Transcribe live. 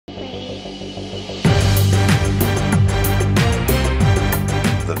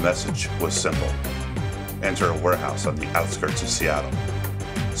message was simple. Enter a warehouse on the outskirts of Seattle.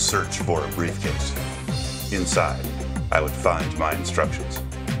 Search for a briefcase. Inside, I would find my instructions.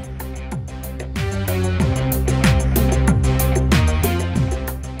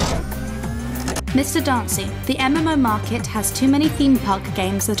 Mr. Dancy, the MMO market has too many theme park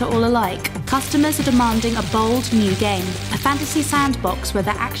games that are all alike. Customers are demanding a bold new game, a fantasy sandbox where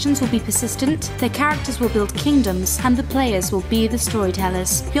their actions will be persistent, their characters will build kingdoms, and the players will be the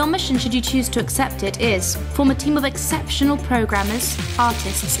storytellers. Your mission, should you choose to accept it, is form a team of exceptional programmers,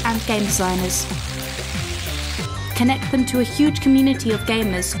 artists, and game designers. Connect them to a huge community of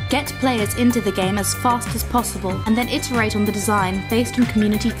gamers, get players into the game as fast as possible, and then iterate on the design based on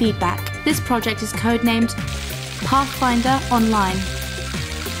community feedback. This project is codenamed Pathfinder Online.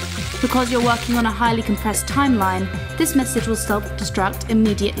 Because you're working on a highly compressed timeline, this message will self-destruct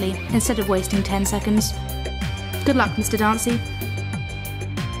immediately, instead of wasting 10 seconds. Good luck, Mr. Dancy.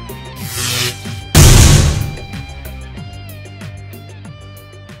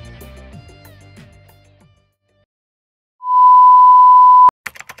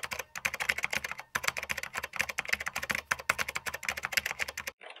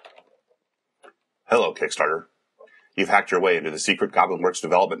 Hello, Kickstarter. You've hacked your way into the secret Goblin Works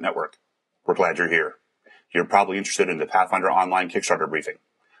development network. We're glad you're here. You're probably interested in the Pathfinder Online Kickstarter briefing.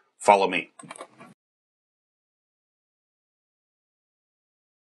 Follow me.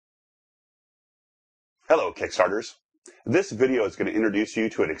 Hello, Kickstarters. This video is going to introduce you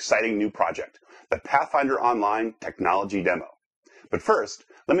to an exciting new project, the Pathfinder Online Technology Demo. But first,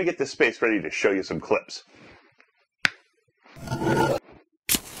 let me get this space ready to show you some clips.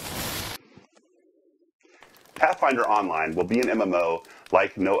 Pathfinder Online will be an MMO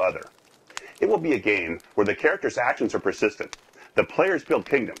like no other. It will be a game where the characters' actions are persistent, the players build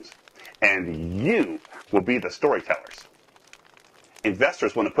kingdoms, and you will be the storytellers.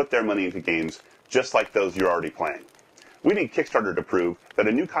 Investors want to put their money into games just like those you're already playing. We need Kickstarter to prove that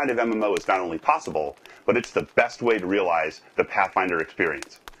a new kind of MMO is not only possible, but it's the best way to realize the Pathfinder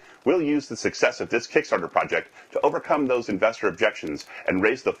experience. We'll use the success of this Kickstarter project to overcome those investor objections and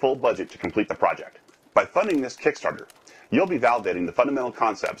raise the full budget to complete the project. By funding this Kickstarter, you'll be validating the fundamental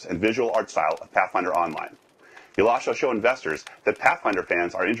concepts and visual art style of Pathfinder Online. You'll also show investors that Pathfinder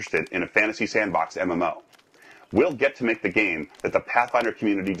fans are interested in a fantasy sandbox MMO. We'll get to make the game that the Pathfinder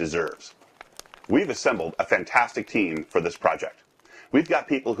community deserves. We've assembled a fantastic team for this project. We've got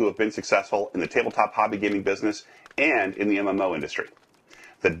people who have been successful in the tabletop hobby gaming business and in the MMO industry.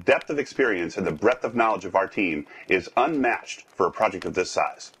 The depth of experience and the breadth of knowledge of our team is unmatched for a project of this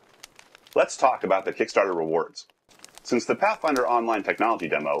size. Let's talk about the Kickstarter rewards. Since the Pathfinder Online Technology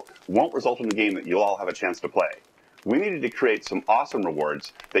Demo won't result in a game that you'll all have a chance to play, we needed to create some awesome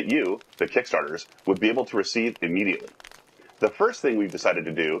rewards that you, the Kickstarters, would be able to receive immediately. The first thing we've decided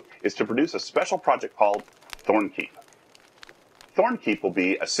to do is to produce a special project called Thornkeep. Thornkeep will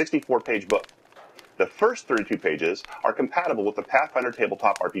be a 64-page book. The first 32 pages are compatible with the Pathfinder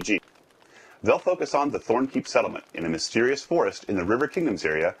Tabletop RPG. They'll focus on the Thornkeep settlement in a mysterious forest in the River Kingdoms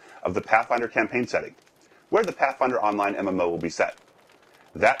area of the Pathfinder campaign setting, where the Pathfinder Online MMO will be set.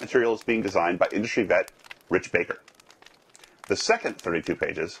 That material is being designed by industry vet Rich Baker. The second 32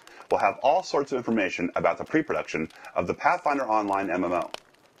 pages will have all sorts of information about the pre-production of the Pathfinder Online MMO.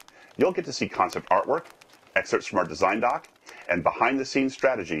 You'll get to see concept artwork, excerpts from our design doc, and behind-the-scenes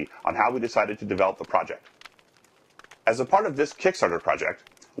strategy on how we decided to develop the project. As a part of this Kickstarter project,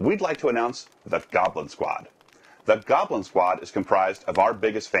 we'd like to announce the Goblin Squad. The Goblin Squad is comprised of our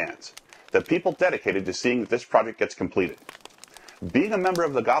biggest fans, the people dedicated to seeing that this project gets completed. Being a member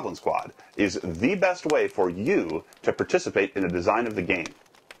of the Goblin Squad is the best way for you to participate in the design of the game.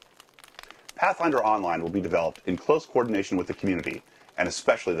 Pathfinder Online will be developed in close coordination with the community, and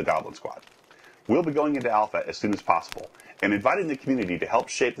especially the Goblin Squad. We'll be going into alpha as soon as possible, and inviting the community to help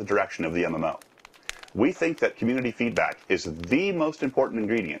shape the direction of the MMO. We think that community feedback is the most important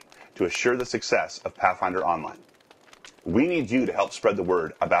ingredient to assure the success of Pathfinder Online. We need you to help spread the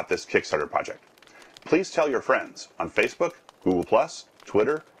word about this Kickstarter project. Please tell your friends on Facebook, Google+,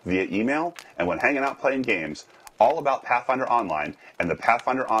 Twitter, via email, and when hanging out playing games, all about Pathfinder Online and the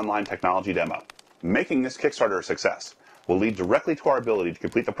Pathfinder Online Technology Demo. Making this Kickstarter a success will lead directly to our ability to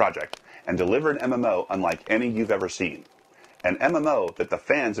complete the project and deliver an MMO unlike any you've ever seen. An MMO that the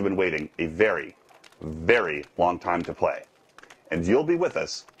fans have been waiting a very, very long time to play. And you'll be with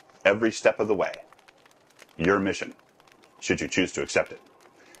us every step of the way. Your mission, should you choose to accept it,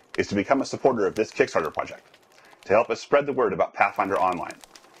 is to become a supporter of this Kickstarter project, to help us spread the word about Pathfinder Online,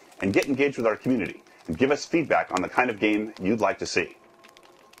 and get engaged with our community and give us feedback on the kind of game you'd like to see.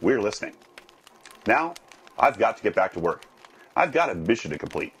 We're listening. Now, I've got to get back to work. I've got a mission to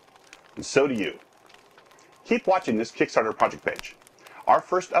complete, and so do you. Keep watching this Kickstarter project page. Our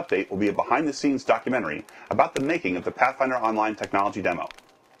first update will be a behind-the-scenes documentary about the making of the Pathfinder Online technology demo.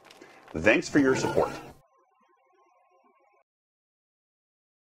 Thanks for your support.